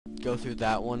go through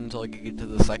that one until I could get to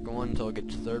the second one, until I get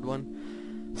to the third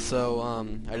one. So,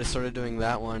 I just started doing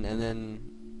that one, and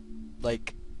then,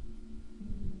 like,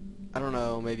 I don't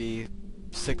know, maybe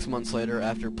 6 months later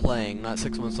after playing, not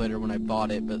 6 months later when I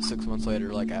bought it, but 6 months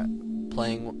later, like,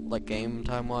 playing, like, game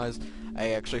time-wise,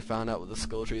 I actually found out what the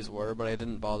skill trees were, but I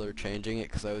didn't bother changing it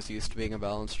because I was used to being a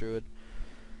balanced druid.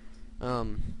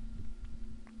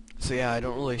 So yeah, I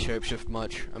don't really shapeshift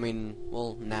much. I mean,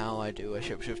 well, now I do. I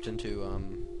shapeshift into,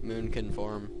 Moonkin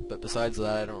form, but besides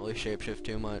that, I don't really shapeshift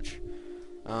too much.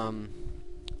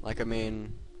 Like, I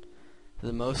mean,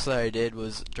 the most that I did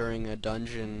was during a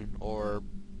dungeon, or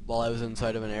while I was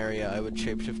inside of an area, I would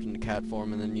shapeshift into cat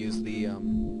form and then use the,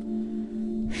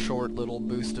 short little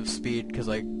boost of speed, because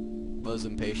I was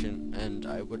impatient, and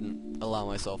I wouldn't allow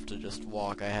myself to just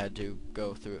walk. I had to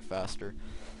go through it faster.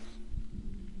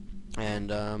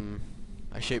 And,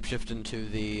 I shapeshift into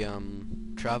the,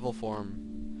 travel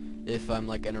form if I'm,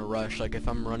 like, in a rush. Like, if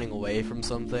I'm running away from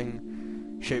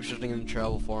something, shapeshifting into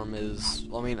travel form is,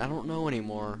 well, I mean, I don't know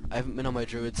anymore. I haven't been on my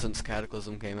druid since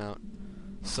Cataclysm came out.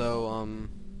 So, I'm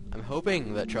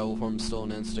hoping that travel form's still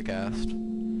an instacast.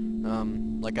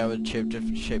 Like, I would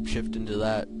shapeshift into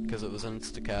that, because it was an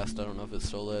instacast, I don't know if it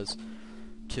still is,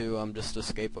 to, just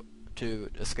escape,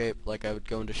 like, I would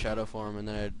go into shadow form, and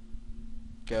then I'd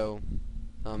go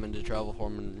into travel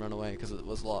form and run away because it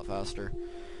was a lot faster.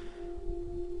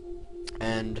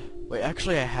 And wait,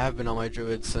 actually I have been on my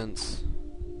druid since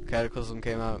Cataclysm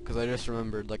came out, because I just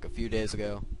remembered, like, a few days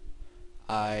ago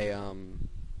I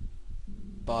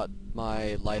bought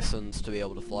my license to be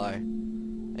able to fly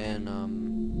in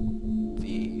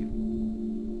the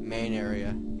main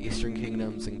area, Eastern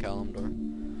Kingdoms in Kalimdor.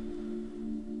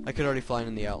 I could already fly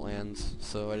in the Outlands,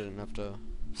 so I didn't have to,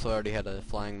 so I already had a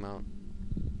flying mount.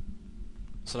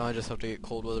 So now I just have to get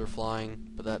cold weather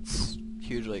flying, but that's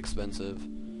hugely expensive.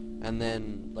 And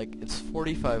then, like, it's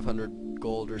 4,500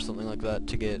 gold or something like that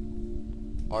to get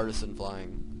artisan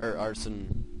flying, or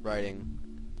artisan riding.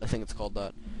 I think it's called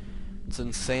that. It's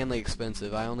insanely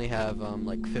expensive. I only have,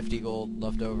 like, 50 gold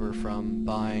left over from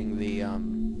buying the,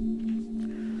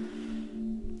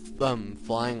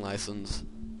 flying license.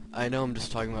 I know I'm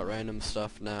just talking about random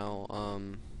stuff now.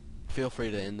 Feel free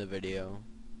to end the video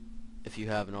if you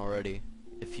haven't already.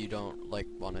 If you don't, like,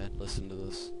 want to listen to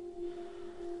this,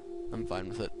 I'm fine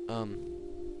with it.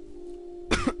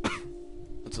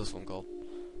 What's this one called?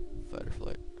 Fight or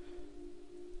flight.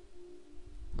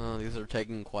 These are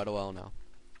taking quite a while now.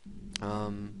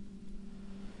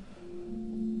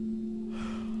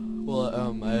 Well,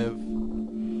 I have,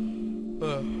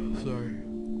 sorry.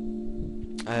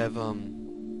 I have,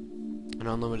 an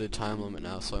unlimited time limit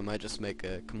now, so I might just make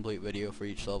a complete video for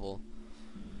each level.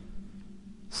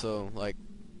 So, like,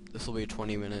 this will be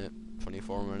 20 minute,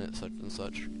 24 minute, such and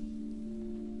such.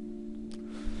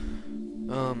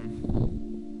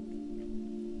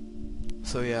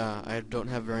 So yeah, I don't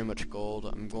have very much gold.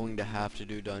 I'm going to have to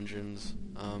do dungeons.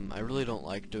 I really don't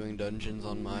like doing dungeons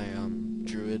on my,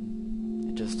 druid.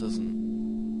 It just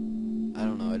doesn't, I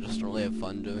don't know, I just don't really have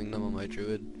fun doing them on my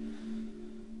druid.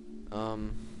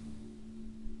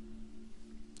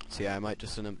 So yeah, I might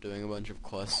just end up doing a bunch of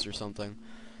quests or something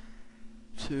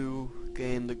to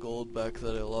gain the gold back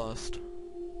that I lost.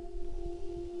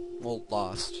 Well,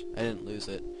 lost. I didn't lose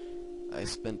it. I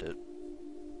spent it.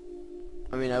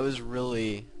 I mean, I was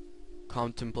really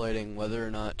contemplating whether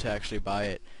or not to actually buy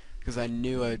it, because I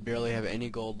knew I'd barely have any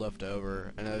gold left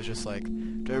over, and I was just like,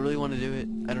 do I really want to do it?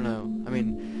 I don't know. I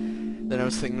mean, then I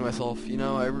was thinking to myself, you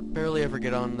know, I barely ever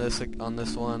get on this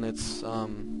one. It's,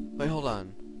 wait, hold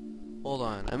on.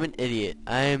 I'm an idiot.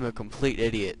 I am a complete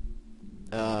idiot.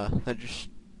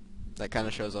 That kind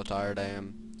of shows how tired I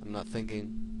am. I'm not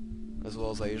thinking as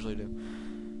well as I usually do.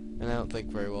 And I don't think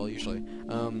very well usually.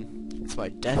 It's my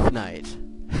Death Knight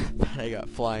that I got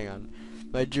flying on.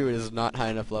 My druid is not high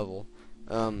enough level.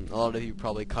 A lot of you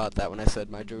probably caught that when I said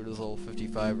my druid was level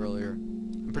 55 earlier.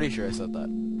 I'm pretty sure I said that.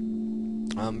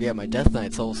 Yeah, my Death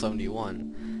Knight's level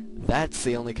 71. That's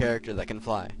the only character that can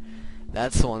fly.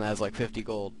 That's the one that has like 50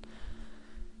 gold.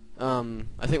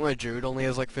 I think my druid only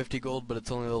has like 50 gold, but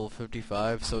it's only level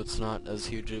 55, so it's not as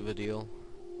huge of a deal.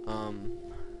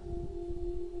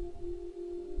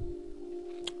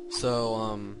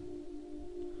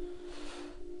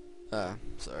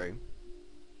 Sorry.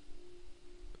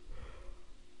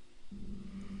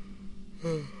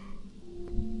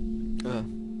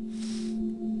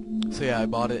 So yeah, I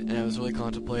bought it, and I was really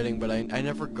contemplating, but I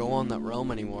never go on that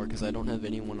realm anymore, because I don't have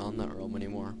anyone on that realm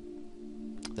anymore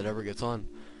that ever gets on.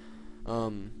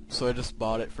 So I just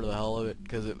bought it for the hell of it,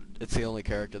 because it's the only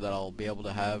character that I'll be able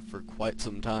to have for quite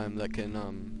some time that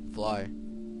can, fly.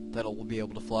 that'll be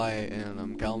able to fly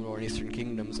in Kalimdor and Eastern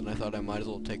Kingdoms, and I thought I might as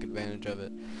well take advantage of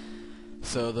it.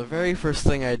 So the very first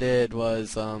thing I did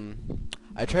was,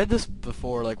 I tried this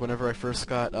before, like whenever I first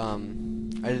got, I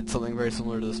did something very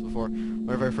similar to this before.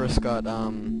 Whenever I first got,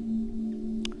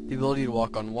 the ability to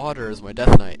walk on water as my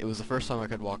Death Knight. It was the first time I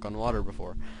could walk on water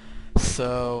before.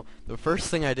 So the first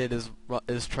thing I did is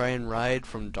try and ride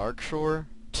from Darkshore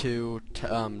to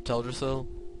Teldrassil.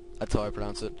 That's how I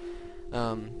pronounce it.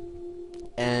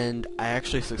 And I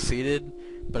actually succeeded,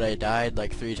 but I died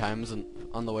like 3 times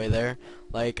on the way there.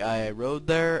 Like, I rode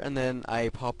there, and then I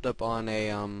popped up on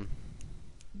a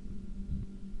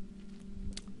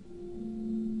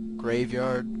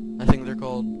graveyard, I think they're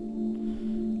called,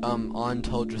 on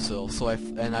Teldrassil. So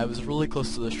I was really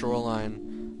close to the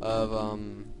shoreline of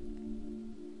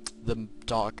the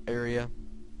dock area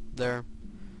there.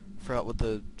 Forgot what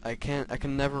I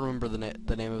can never remember the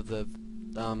name of the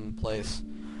place.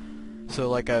 So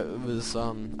like I was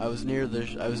near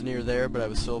there, but I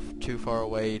was still too far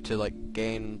away to like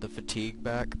gain the fatigue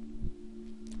back.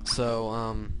 So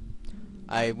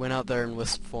I went out there in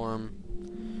wisp form,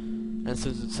 and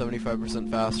since it's 75%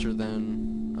 faster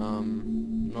than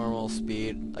normal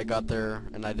speed, I got there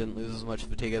and I didn't lose as much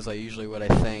fatigue as I usually would, I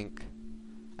think.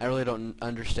 I really don't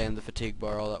understand the fatigue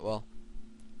bar all that well.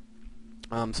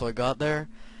 So I got there,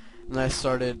 and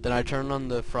then I turned on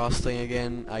the frost thing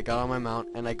again, I got on my mount,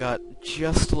 and I got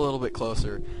just a little bit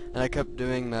closer, and I kept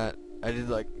doing that. I did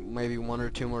like maybe 1 or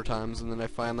 2 more times, and then I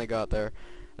finally got there,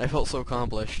 and I felt so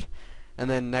accomplished. And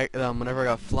then whenever I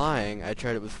got flying, I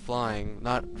tried it with flying,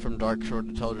 not from Darkshore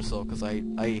to Teldrassil, because I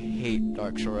hate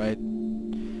Darkshore. I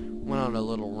went on a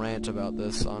little rant about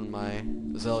this on my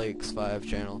Zelix5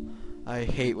 channel. I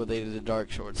hate what they did to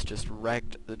Darkshore. It's just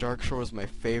wrecked. The Darkshore is my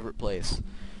favorite place.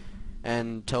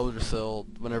 And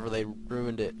Teldrassil, whenever they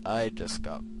ruined it, I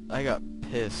got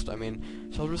pissed. I mean,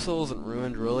 Teldrassil wasn't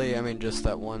ruined really. I mean, just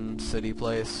that one city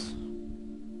place.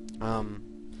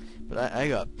 But I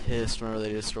got pissed whenever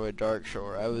they destroyed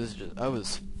Darkshore. I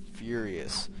was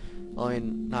furious. Well, I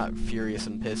mean, not furious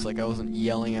and pissed. Like, I wasn't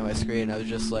yelling at my screen. I was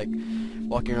just like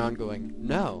walking around going,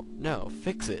 no,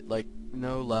 fix it. Like,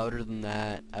 no louder than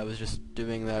that. I was just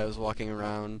doing that. I was walking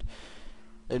around,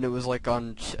 and it was like I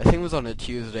think it was on a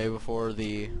Tuesday before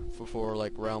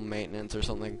like realm maintenance or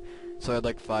something. So I had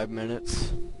like 5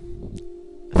 minutes.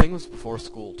 I think it was before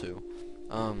school too.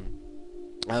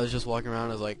 I was just walking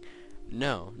around. I was like,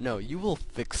 no, you will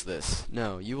fix this.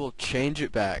 No, you will change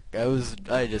it back.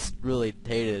 I just really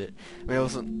hated it. I mean, I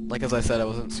wasn't, like as I said, I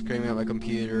wasn't screaming at my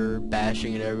computer,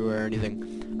 bashing it everywhere or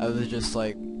anything. I was just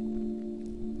like,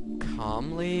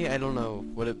 calmly, I don't know,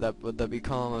 would that be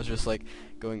calm? I was just like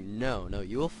going, no,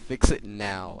 you will fix it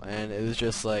now. And it was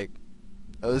just like,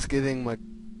 I was giving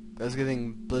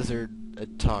Blizzard a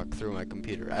talk through my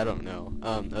computer. I don't know.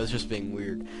 I was just being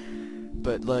weird.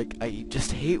 But like, I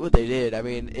just hate what they did. I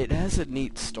mean, it has a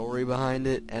neat story behind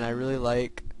it, and I really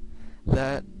like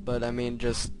that. But I mean,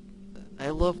 I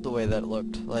love the way that it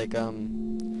looked. Like,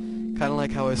 kind of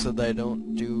like how I said that I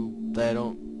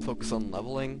don't focus on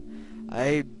leveling.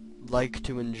 I like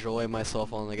to enjoy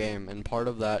myself on the game, and part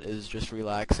of that is just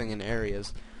relaxing in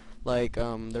areas. Like,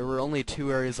 there were only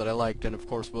 2 areas that I liked, and of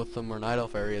course both of them were Night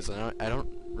Elf areas, and I don't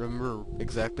remember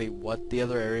exactly what the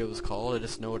other area was called. I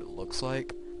just know what it looks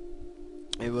like.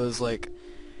 It was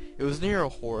near a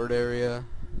horde area.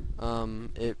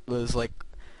 It was like,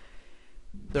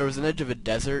 there was an edge of a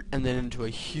desert and then into a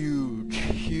huge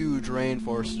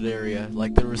rainforested area.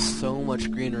 Like, there was so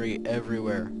much greenery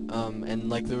everywhere. And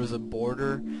like, there was a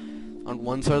border. On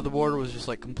one side of the border was just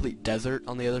like complete desert.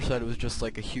 On the other side it was just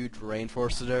like a huge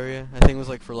rainforested area. I think it was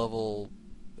like for level,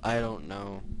 I don't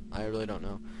know. I really don't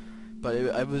know. But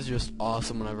it was just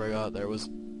awesome whenever I got there. It was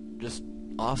just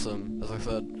awesome, as I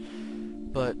said.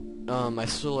 But I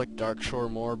still like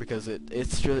Darkshore more because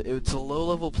it's a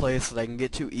low-level place that I can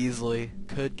get to easily.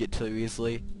 Could get to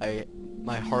easily.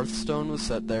 My Hearthstone was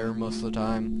set there most of the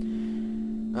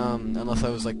time, unless I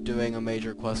was like doing a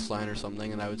major quest line or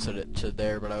something, and I would set it to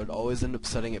there. But I would always end up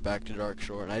setting it back to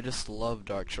Darkshore, and I just love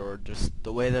Darkshore, just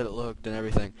the way that it looked and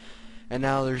everything. And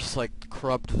now there's just like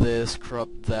corrupt this,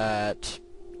 corrupt that,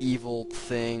 evil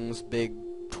things, big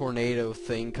tornado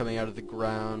thing coming out of the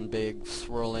ground, big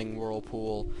swirling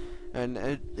whirlpool, and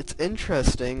it's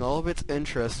interesting. All of it's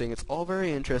interesting. It's all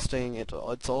very interesting. It's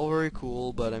all very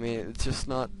cool. But I mean, it's just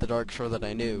not the Darkshore that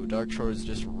I knew. Darkshore is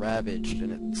just ravaged,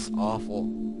 and it's awful.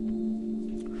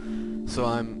 So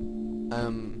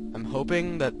I'm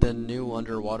hoping that the new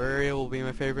underwater area will be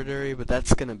my favorite area, but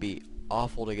that's gonna be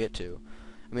awful to get to.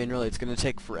 I mean, really, it's gonna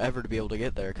take forever to be able to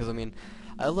get there. Because I mean,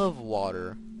 I love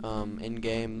water. In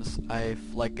games,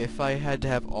 like if I had to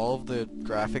have all of the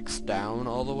graphics down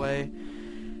all the way,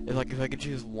 if I could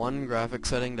choose one graphic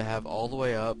setting to have all the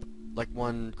way up, like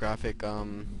one graphic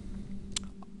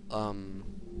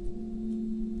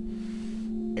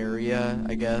area,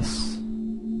 I guess,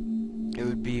 it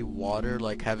would be water.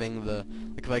 Like having like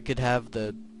if I could have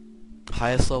the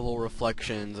highest level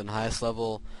reflections and highest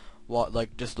level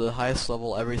like just the highest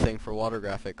level everything for water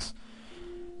graphics,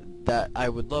 that I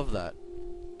would love that.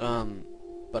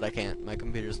 But I can't. My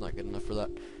computer's not good enough for that.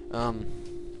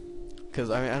 'Cause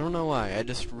I don't know why. I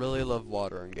just really love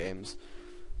water in games,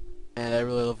 and I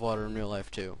really love water in real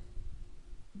life too.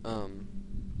 So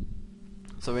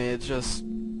I mean, it's just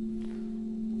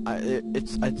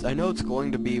I know it's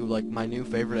going to be like my new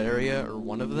favorite area or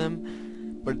one of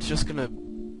them, but it's just gonna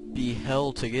be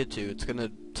hell to get to. It's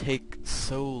gonna take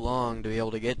so long to be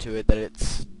able to get to it that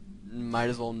it's might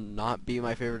as well not be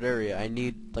my favorite area. I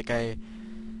need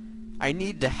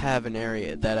to have an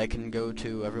area that I can go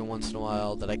to every once in a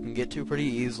while, that I can get to pretty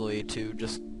easily to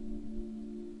just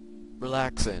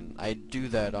relax in. I do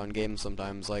that on games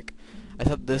sometimes. Like, I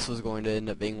thought this was going to end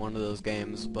up being one of those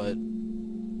games, but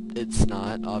it's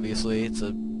not, obviously. It's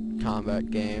a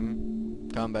combat game.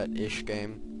 Combat-ish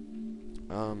game.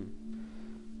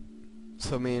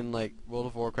 So I mean, like, World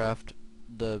of Warcraft,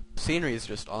 the scenery is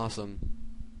just awesome.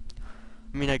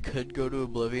 I mean, I could go to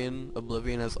Oblivion.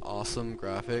 Oblivion has awesome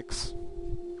graphics,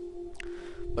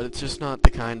 but it's just not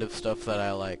the kind of stuff that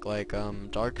I like. Like,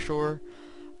 Darkshore,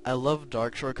 I love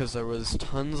Darkshore because there was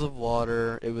tons of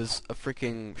water. It was a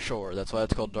freaking shore. That's why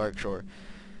it's called Darkshore.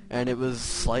 And it was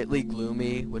slightly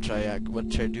gloomy, which I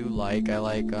do like. I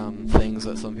like things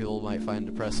that some people might find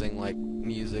depressing, like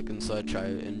music and such. I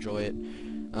enjoy it.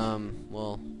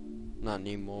 Well, not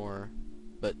anymore.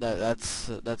 But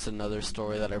that's another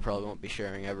story that I probably won't be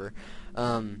sharing ever.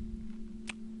 So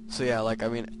yeah, like, I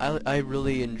mean, I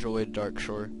really enjoyed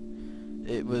Darkshore.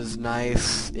 It was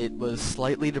nice. It was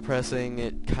slightly depressing.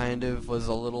 It kind of was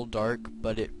a little dark,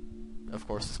 but of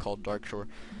course, it's called Darkshore.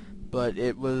 But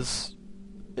it was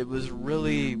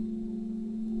really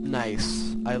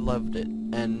nice. I loved it.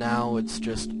 And now it's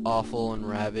just awful and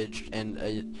ravaged, and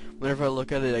whenever I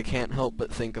look at it, I can't help but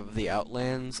think of the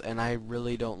Outlands, and I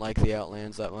really don't like the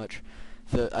Outlands that much.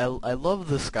 I love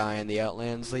the sky in the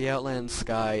Outlands. The Outlands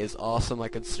sky is awesome. I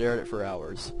could stare at it for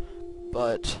hours.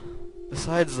 But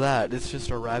besides that, it's just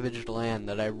a ravaged land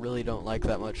that I really don't like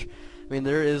that much. I mean,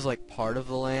 there is like part of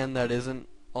the land that isn't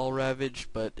all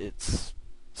ravaged, but it's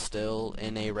still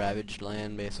in a ravaged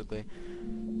land, basically,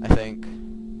 I think.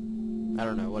 I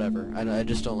don't know, whatever. I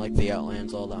just don't like the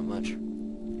Outlands all that much,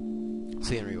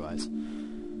 scenery-wise.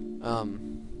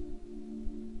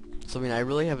 So I mean, I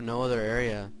really have no other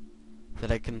area that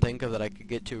I can think of that I could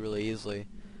get to really easily.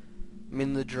 I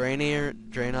mean, the Drainy,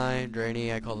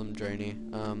 I call them Drainy.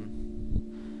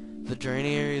 The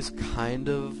Drainy areas kind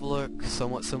of look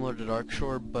somewhat similar to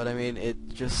Darkshore, but I mean,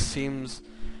 it just seems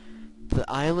the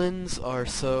islands are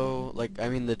so, like, I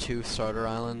mean, the two starter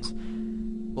islands.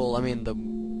 Well, I mean,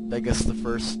 I guess the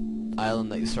first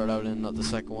island that you start out in, not the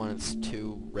second one, it's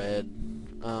too red.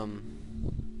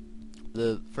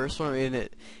 The first one, I mean,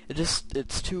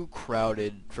 it's too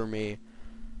crowded for me.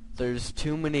 There's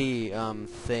too many,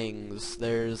 things.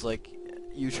 There's, like,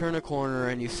 you turn a corner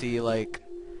and you see, like,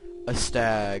 a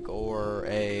stag, or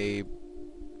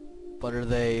what are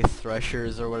they,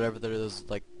 threshers, or whatever, they're those,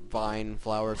 like, vine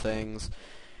flower things.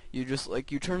 You just,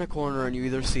 like, you turn a corner and you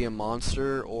either see a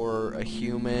monster, or a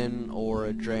human, or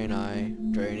a Drainy,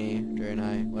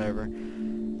 whatever.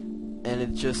 And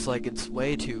it's just, like, it's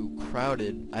way too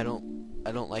crowded. I don't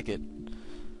like it.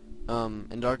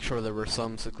 In Darkshore there were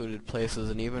some secluded places,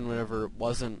 and even whenever it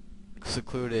wasn't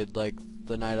secluded, like,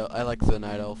 I like the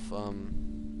Night Elf,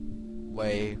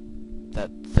 way that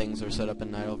things are set up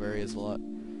in Night Elf areas a lot.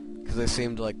 Because they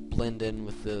seem to, like, blend in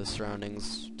with the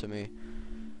surroundings to me.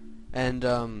 And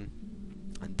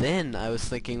then I was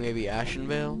thinking maybe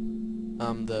Ashenvale,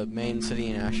 the main city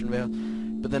in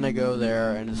Ashenvale, but then I go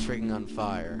there and it's freaking on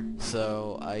fire,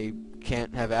 so I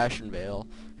can't have Ashenvale,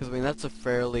 because I mean, that's a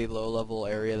fairly low-level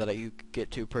area that you could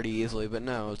get to pretty easily, but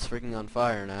no, it's freaking on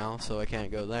fire now, so I can't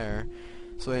go there.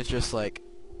 So it's just like,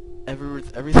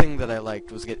 everything that I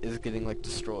liked is getting, like,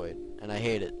 destroyed, and I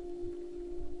hate it.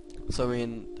 So I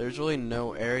mean, there's really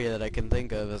no area that I can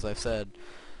think of, as I've said,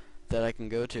 that I can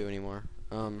go to anymore.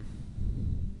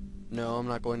 No, I'm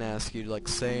not going to ask you to, like,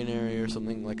 say an area or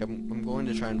something. Like, I'm going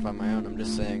to try and find my own. I'm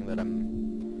just saying that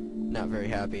I'm not very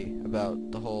happy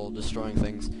about the whole destroying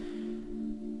things.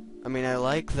 I mean, I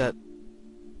like that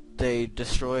they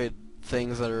destroyed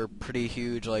things that are pretty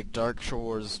huge, like Dark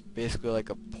Shore's basically like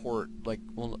a port, like,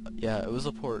 well, yeah, it was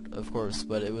a port, of course,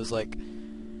 but it was like,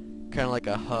 kind of like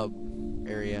a hub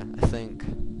area, I think.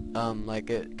 Like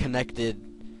it connected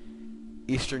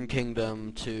Eastern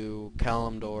Kingdom to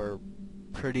Kalimdor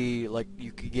pretty, like,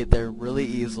 you could get there really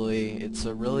easily. It's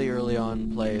a really early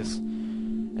on place.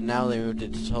 And now they moved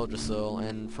it to Teldrassil,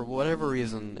 and for whatever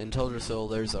reason, in Teldrassil,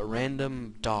 there's a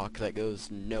random dock that goes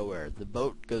nowhere. The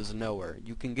boat goes nowhere.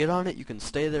 You can get on it, you can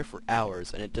stay there for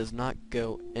hours, and it does not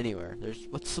go anywhere.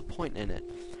 What's the point in it?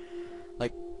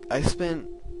 Like, I spent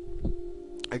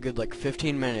a good, like,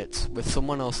 15 minutes with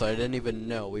someone else I didn't even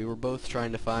know. We were both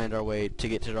trying to find our way to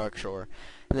get to Darkshore,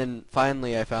 and then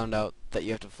finally I found out that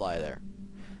you have to fly there.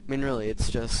 I mean, really, it's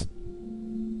just...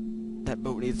 that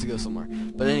boat needs to go somewhere.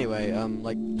 But anyway,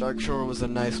 like, Darkshore was a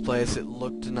nice place. It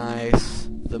looked nice.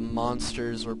 The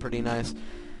monsters were pretty nice.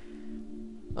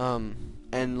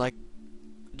 And, like,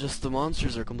 just the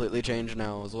monsters are completely changed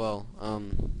now as well.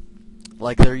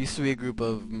 Like, there used to be a group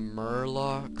of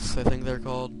Murlocs, I think they're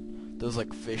called. Those,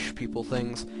 like, fish people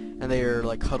things. And they are,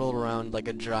 like, huddled around, like,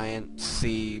 a giant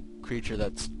sea creature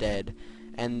that's dead.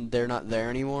 And they're not there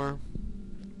anymore.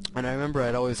 And I remember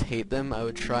I'd always hate them. I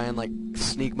would try and, like,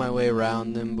 sneak my way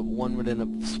around them, but one would end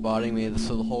up spotting me,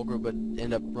 so the whole group would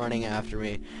end up running after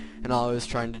me. And all I was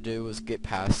trying to do was get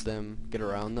past them, get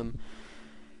around them.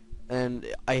 And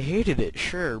I hated it,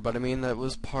 sure, but I mean, that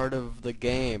was part of the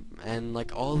game. And,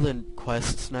 like, all the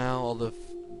quests now, all the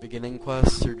beginning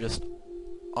quests are just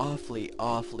awfully,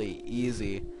 awfully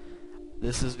easy.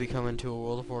 This is becoming to a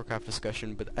World of Warcraft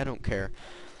discussion, but I don't care.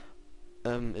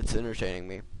 It's entertaining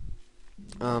me.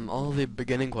 All the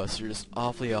beginning quests are just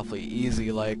awfully, awfully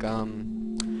easy, like,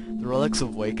 the Relics of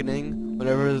Awakening.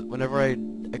 Whenever I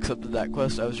accepted that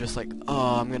quest, I was just like,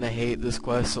 oh, I'm gonna hate this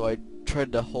quest, so I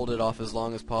tried to hold it off as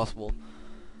long as possible.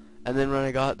 And then when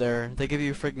I got there, they give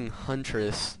you a friggin'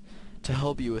 Huntress to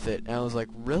help you with it, and I was like,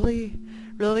 really?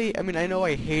 Really? I mean, I know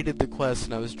I hated the quest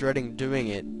and I was dreading doing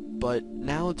it, but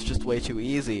now it's just way too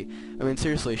easy. I mean,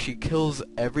 seriously, she kills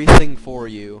everything for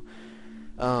you.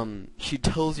 She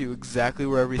tells you exactly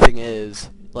where everything is.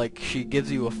 Like, she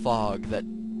gives you a fog that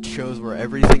shows where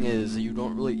everything is. You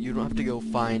don't have to go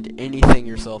find anything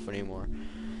yourself anymore.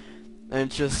 And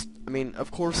it's just, I mean,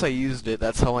 of course I used it.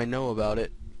 That's how I know about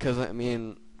it. Because, I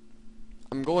mean,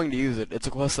 I'm going to use it. It's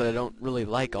a quest that I don't really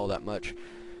like all that much.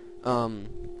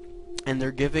 And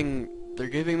they're giving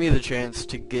me the chance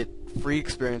to get free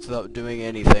experience without doing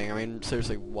anything. I mean,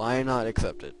 seriously, why not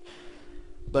accept it?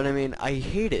 But, I mean, I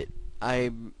hate it.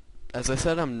 As I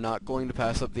said, I'm not going to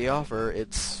pass up the offer.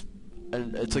 It's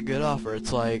a good offer.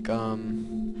 It's like,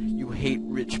 you hate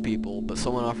rich people, but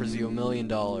someone offers you $1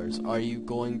 million. Are you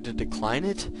going to decline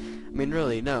it? I mean,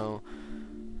 really, no.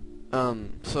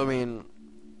 So I mean,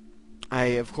 I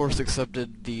of course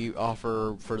accepted the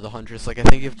offer for the Huntress. Like, I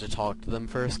think you have to talk to them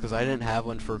first, because I didn't have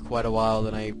one for quite a while.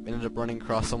 Then I ended up running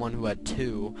across someone who had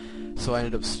two, so I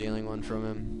ended up stealing one from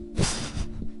him.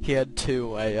 He had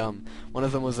two. One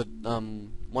of them was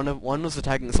one was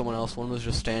attacking someone else. One was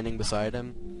just standing beside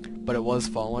him, but it was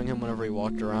following him whenever he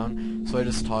walked around. So I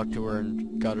just talked to her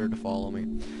and got her to follow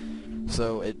me.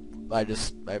 So I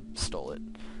stole it.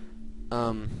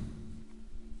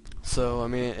 So I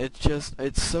mean,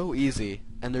 it's so easy,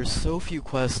 and there's so few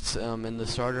quests in the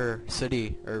starter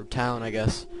city or town, I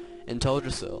guess, in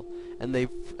Teldrassil,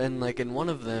 and like in one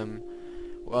of them.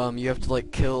 You have to,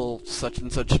 like, kill such and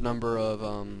such number of,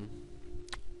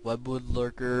 webwood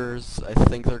lurkers, I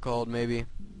think they're called, maybe.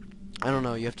 I don't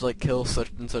know, you have to, like, kill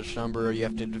such and such number, you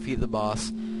have to defeat the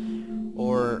boss.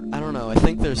 Or, I don't know, I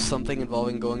think there's something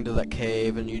involving going to that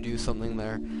cave, and you do something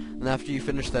there. And after you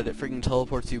finish that, it freaking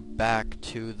teleports you back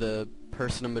to the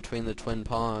person in between the twin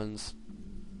ponds.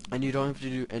 And you don't have to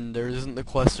do, and there isn't the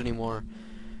quest anymore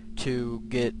to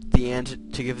get the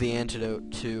to give the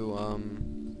antidote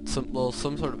to, some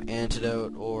sort of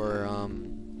antidote, or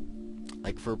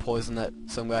like for poison that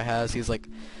some guy has. He's like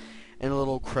in a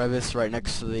little crevice right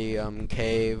next to the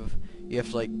cave. You have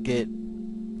to, like, get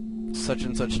such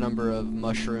and such number of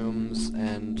mushrooms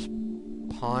and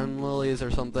pond lilies or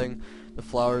something, the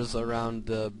flowers around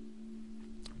the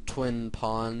twin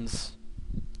ponds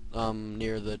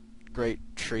near the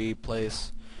great tree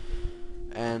place.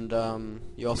 And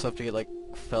you also have to get, like,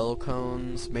 fell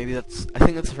cones. Maybe I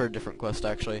think that's for a different quest,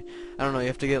 actually. I don't know, you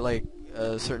have to get, like,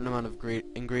 a certain amount of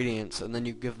ingredients, and then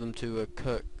you give them to a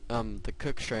cook, the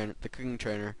cooking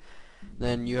trainer.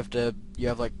 Then you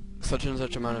have like such and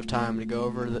such amount of time to go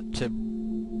over to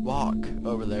walk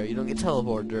over there. You don't get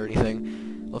teleported or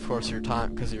anything. Of course, you're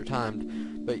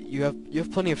timed, but you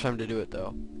have plenty of time to do it,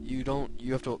 though. You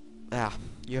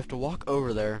have to walk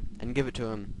over there and give it to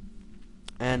him.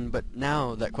 But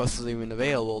now that quest isn't even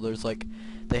available, there's like,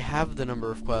 they have the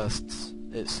number of quests,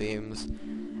 it seems.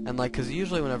 And like, cause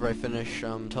usually whenever I finish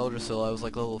Teldrassil, I was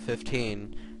like level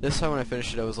 15. This time when I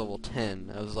finished it, I was level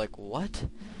 10. I was like, what?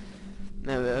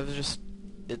 No, it was just,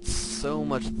 it's so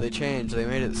much they changed. They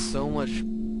made it so much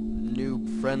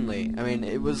noob friendly. I mean,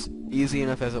 it was easy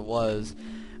enough as it was.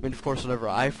 I mean, of course, whenever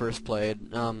I first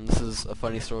played, this is a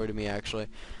funny story to me actually.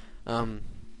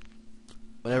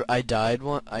 Whenever I died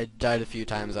a few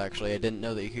times actually. I didn't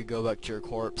know that you could go back to your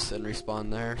corpse and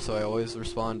respawn there, so I always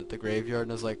respawned at the graveyard,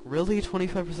 and I was like, really,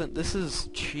 25%? This is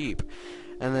cheap.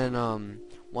 And then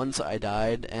once I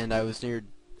died, and I was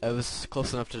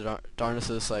close enough to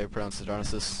Darnassus. I pronounced it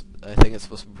Darnassus. I think it's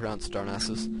supposed to be pronounced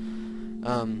Darnassus.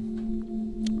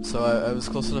 So I was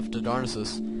close enough to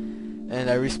Darnassus, and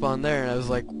I respawned there, and I was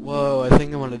like, whoa, I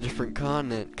think I'm on a different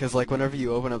continent, because like whenever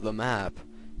you open up the map,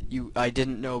 I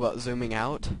didn't know about zooming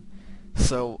out,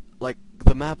 so like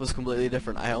the map was completely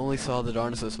different. I only saw the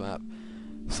Darnassus map,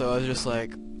 so I was just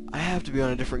like, I have to be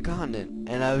on a different continent,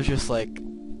 and I was just like,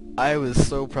 I was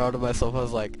so proud of myself. I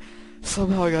was like,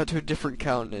 somehow I got to a different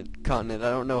continent. I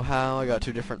don't know how. I got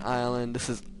to a different island. This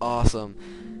is awesome,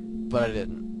 but I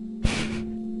didn't.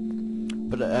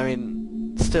 But I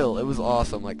mean, still, it was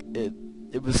awesome. Like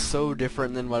it was so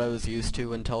different than what I was used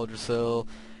to in Teldrassil,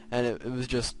 and it was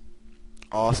just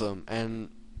awesome. And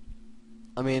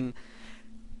I mean,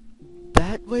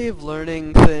 that way of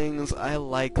learning things, I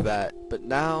like that, but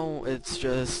now it's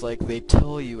just like they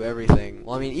tell you everything.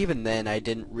 Well, I mean, even then I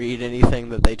didn't read anything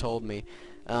that they told me.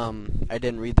 I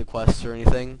didn't read the quests or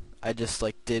anything. I just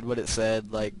like did what it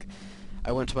said. Like,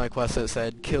 I went to my quest that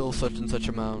said kill such and such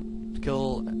amount,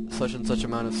 kill such and such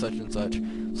amount of such and such.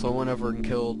 So I went over and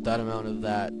killed that amount of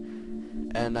that,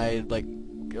 and I like,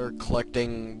 or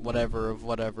collecting whatever of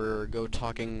whatever,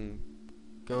 going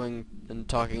and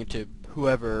talking to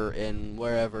whoever in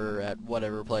wherever at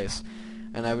whatever place,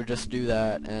 and I would just do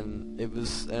that, and I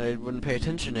wouldn't pay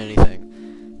attention to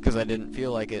anything because I didn't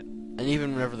feel like it. And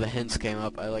even whenever the hints came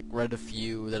up, I like read a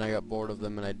few, then I got bored of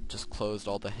them, and I just closed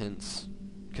all the hints,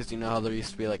 because you know how there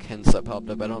used to be like hints that popped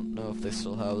up. I don't know if they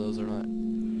still have those or not.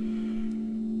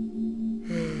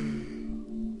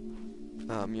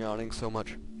 I'm yawning so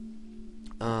much.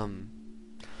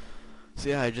 So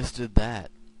yeah, I just did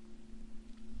that.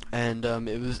 And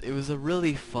it was a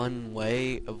really fun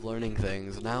way of learning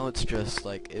things. Now it's just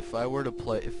like, if I were to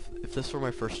play, if this were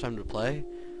my first time to play,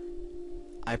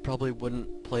 I probably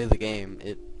wouldn't play the game.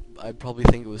 I'd probably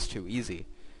think it was too easy.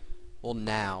 Well,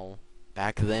 now,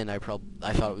 back then I thought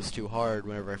it was too hard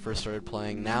whenever I first started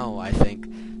playing. Now I think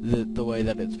the way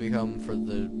that it's become for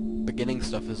the beginning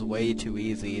stuff is way too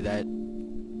easy. That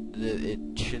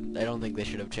I don't think they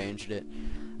should have changed it.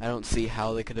 I don't see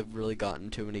how they could have really gotten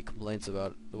too many complaints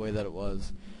about the way that it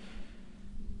was.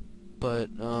 But,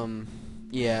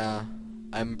 yeah,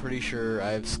 I'm pretty sure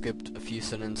I've skipped a few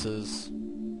sentences,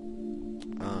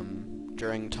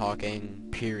 during talking,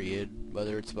 period,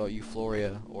 whether it's about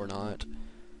Eufloria or not.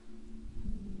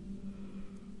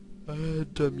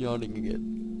 And I'm yawning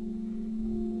again.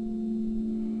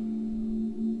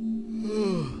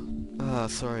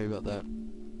 Sorry about that.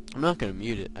 I'm not gonna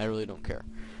mute it, I really don't care.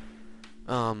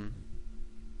 So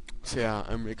yeah,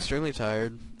 I'm extremely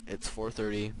tired. It's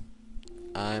 4:30.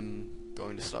 I'm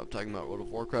going to stop talking about World of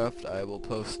Warcraft. I will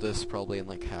post this probably in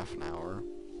like half an hour.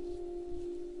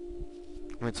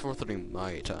 I mean, it's 4:30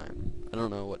 my time. I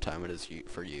don't know what time it is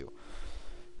for you.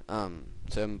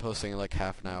 So I'm posting in like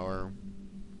half an hour.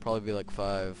 Probably be like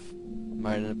 5.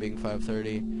 Might end up being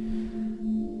 5:30.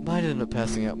 Might end up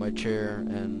passing out my chair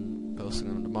and posting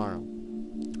them tomorrow.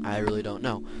 I really don't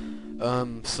know.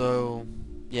 So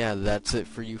yeah, that's it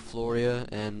for Eufloria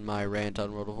and my rant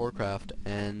on World of Warcraft.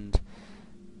 And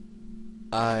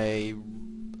I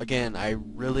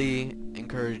really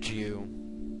encourage you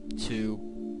to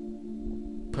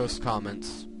post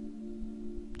comments.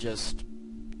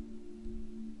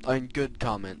 Good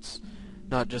comments.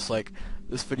 Not just like,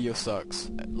 this video sucks.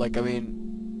 Like, I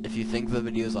mean, if you think the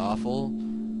video is awful,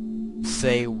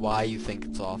 say why you think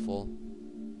it's awful.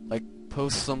 Like,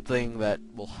 post something that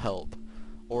will help.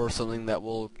 Or something that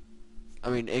will, I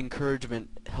mean, encouragement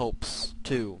helps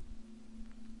too.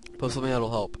 Post something that'll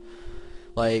help.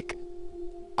 Like,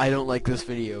 I don't like this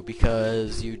video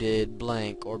because you did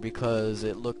blank, or because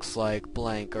it looks like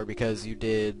blank, or because you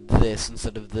did this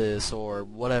instead of this, or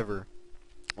whatever.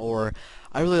 Or,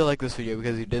 I really like this video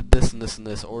because you did this and this and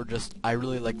this, or just, I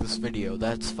really like this video.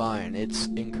 That's fine. It's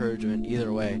encouragement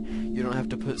either way. You don't have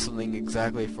to put something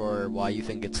exactly for why you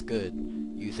think it's good.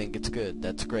 You think it's good.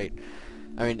 That's great.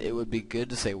 I mean, it would be good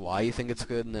to say why you think it's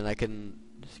good, and then I can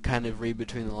kind of read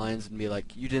between the lines and be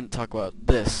like, you didn't talk about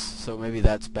this, so maybe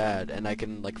that's bad, and I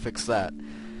can like fix that.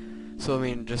 So I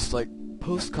mean, just like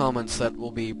post comments that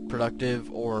will be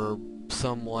productive or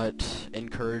somewhat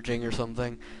encouraging or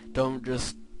something. Don't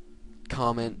just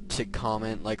comment to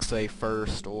comment, like say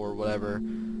first or whatever.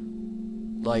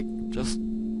 Like, just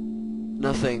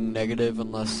nothing negative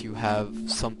unless you have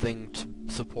something to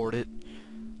support it.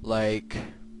 Like,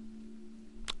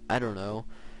 I don't know,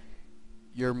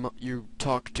 you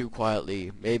talk too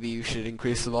quietly. Maybe you should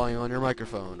increase the volume on your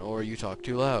microphone, or you talk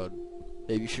too loud.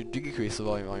 Maybe you should decrease the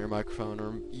volume on your microphone,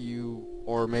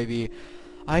 or maybe,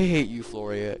 I hate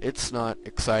Eufloria, it's not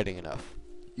exciting enough.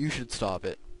 You should stop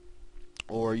it.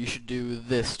 Or you should do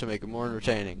this to make it more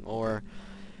entertaining, or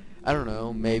I don't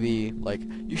know, maybe like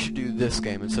you should do this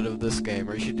game instead of this game,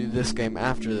 or you should do this game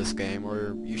after this game,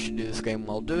 or you should do this game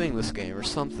while doing this game, or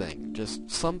something. Just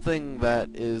something that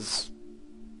is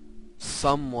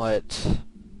somewhat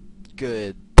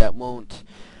good, that won't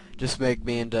just make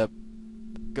me end up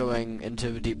going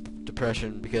into a deep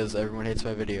depression because everyone hates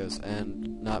my videos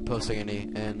and not posting any,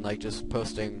 and like just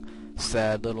posting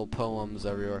sad little poems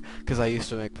everywhere, because I used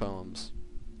to make poems,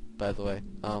 by the way.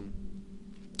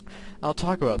 I'll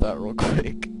talk about that real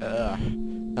quick.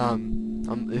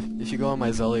 If you go on my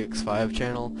Zelix5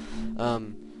 channel,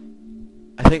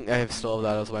 I think I still have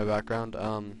that as my background.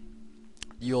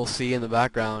 You'll see in the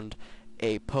background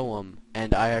a poem,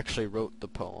 and I actually wrote the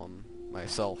poem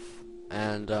myself,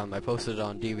 and I posted it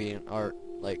on DeviantArt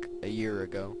like a year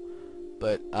ago,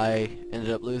 but I ended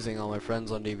up losing all my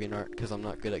friends on DeviantArt because I'm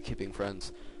not good at keeping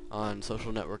friends on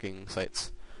social networking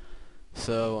sites.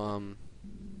 So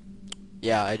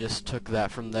yeah, I just took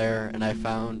that from there, and I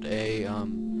found a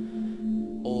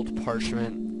old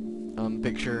parchment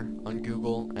picture on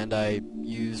Google, and I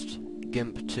used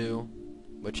GIMP 2,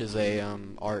 which is a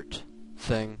art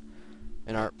thing,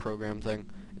 an art program thing.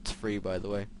 It's free, by the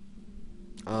way.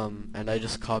 And I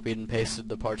just copied and pasted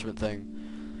the parchment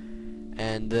thing,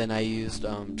 and then I used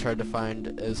tried to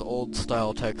find as old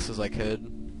style text as I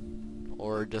could,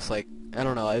 or just like, I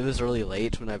don't know, it was really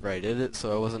late whenever I did it,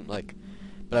 so I wasn't like,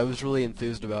 but I was really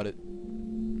enthused about it,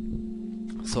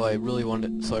 so I really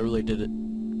did it,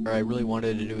 or I really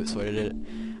wanted to do it, so I did it,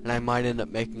 and I might end up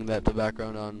making that the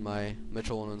background on my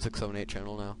Mitchell11678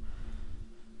 channel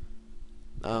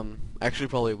now. Actually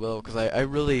probably will, because I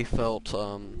really felt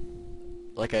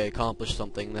like I accomplished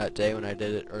something that day when I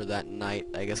did it, or that night,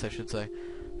 I guess I should say.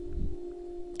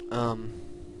 So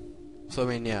I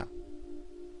mean, yeah,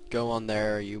 go on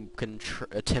there, you can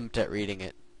attempt at reading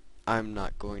it. I'm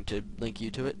not going to link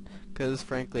you to it, because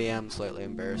frankly I'm slightly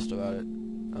embarrassed about it.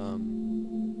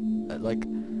 Like,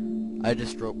 I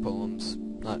just wrote poems,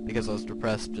 not because I was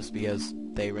depressed, just because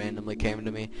they randomly came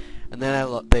to me, and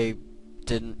then they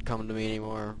didn't come to me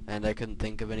anymore, and I couldn't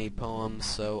think of any poems,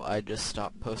 so I just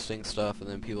stopped posting stuff, and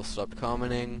then people stopped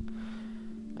commenting,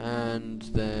 and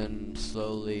then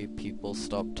slowly people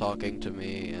stopped talking to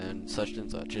me, and such.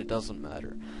 It doesn't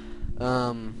matter.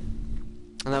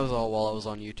 And that was all while I was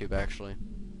on YouTube, actually.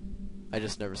 I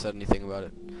just never said anything about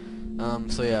it.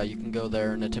 So yeah, you can go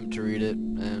there and attempt to read it,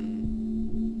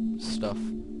 and stuff.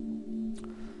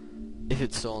 If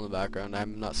it's still in the background,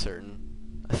 I'm not certain.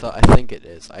 I think it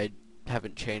is. I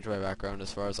haven't changed my background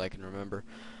as far as I can remember.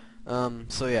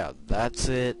 So yeah, that's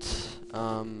it.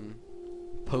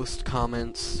 Post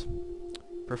comments,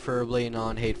 preferably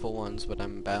non-hateful ones, but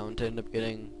I'm bound to end up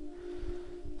getting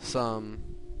some.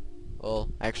 Well,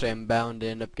 actually I'm bound to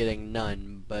end up getting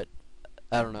none, but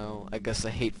I don't know, I guess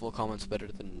a hateful comment's better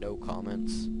than no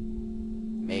comments.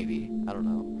 Maybe, I don't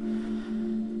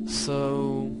know.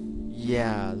 So,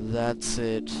 yeah, that's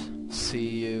it. See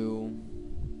you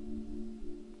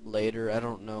later, I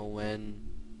don't know when.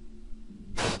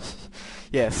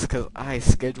 Yes, because I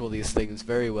schedule these things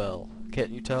very well.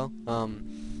 Can't you tell?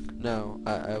 No,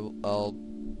 I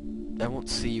won't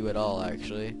see you at all,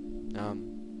 actually.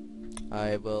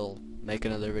 I will make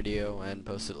another video and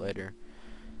post it later.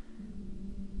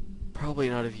 Probably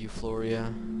not of Eufloria.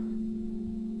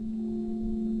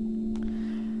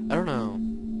 I don't know.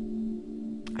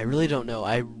 I really don't know.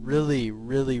 I really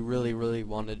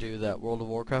want to do that World of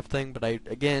Warcraft thing, but I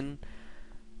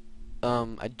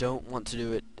don't want to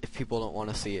do it if people don't want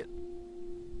to see it.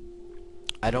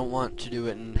 I don't want to do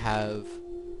it and have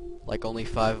like only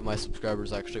 5 of my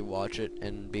subscribers actually watch it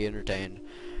and be entertained.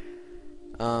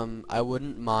 I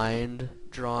wouldn't mind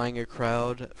drawing a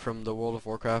crowd from the World of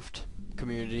Warcraft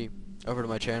community over to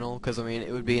my channel, because I mean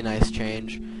it would be a nice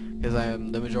change, because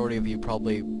the majority of you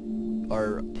probably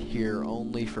are here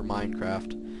only for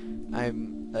Minecraft.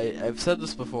 I've said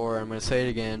this before, I'm going to say it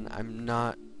again, I'm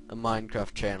not a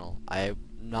Minecraft channel. I'm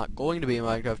not going to be a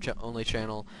Minecraft only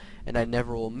channel, and I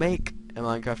never will make a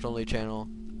Minecraft only channel.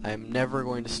 I'm never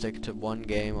going to stick to one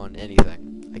game on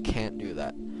anything. I can't do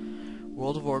that.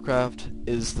 World of Warcraft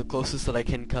is the closest that I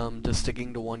can come to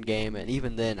sticking to one game, and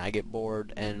even then I get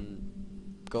bored and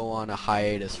go on a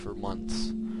hiatus for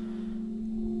months.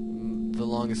 The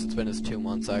longest it's been is 2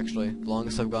 months, actually. The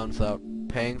longest I've gone without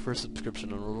paying for a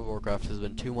subscription on World of Warcraft has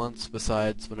been 2 months,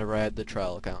 besides whenever I had the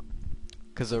trial account.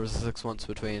 Because there was 6 months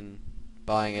between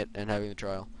buying it and having the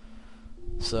trial.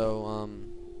 So,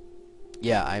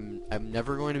 yeah, I'm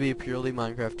never going to be a purely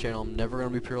Minecraft channel. I'm never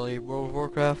going to be purely World of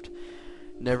Warcraft.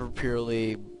 Never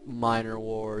purely Minor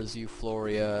Wars,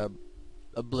 Eufloria,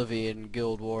 Oblivion,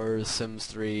 Guild Wars, Sims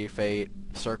 3, Fate,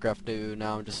 StarCraft 2.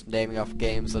 Now I'm just naming off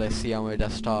games that I see on my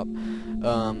desktop.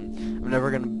 I'm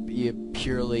never going to be a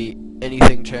purely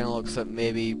anything channel except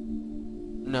maybe...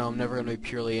 No, I'm never going to be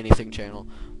purely anything channel.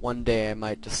 One day I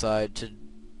might decide to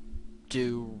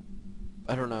do...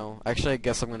 I don't know. Actually, I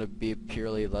guess I'm going to be a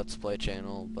purely Let's Play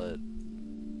channel, but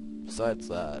besides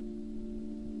that...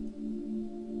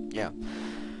 yeah.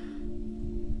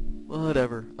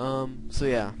 Whatever. So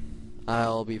yeah.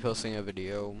 I'll be posting a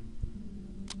video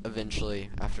eventually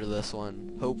after this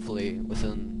one. Hopefully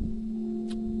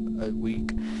within a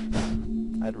week.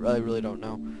 I really don't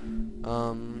know.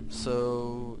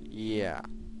 So yeah.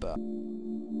 But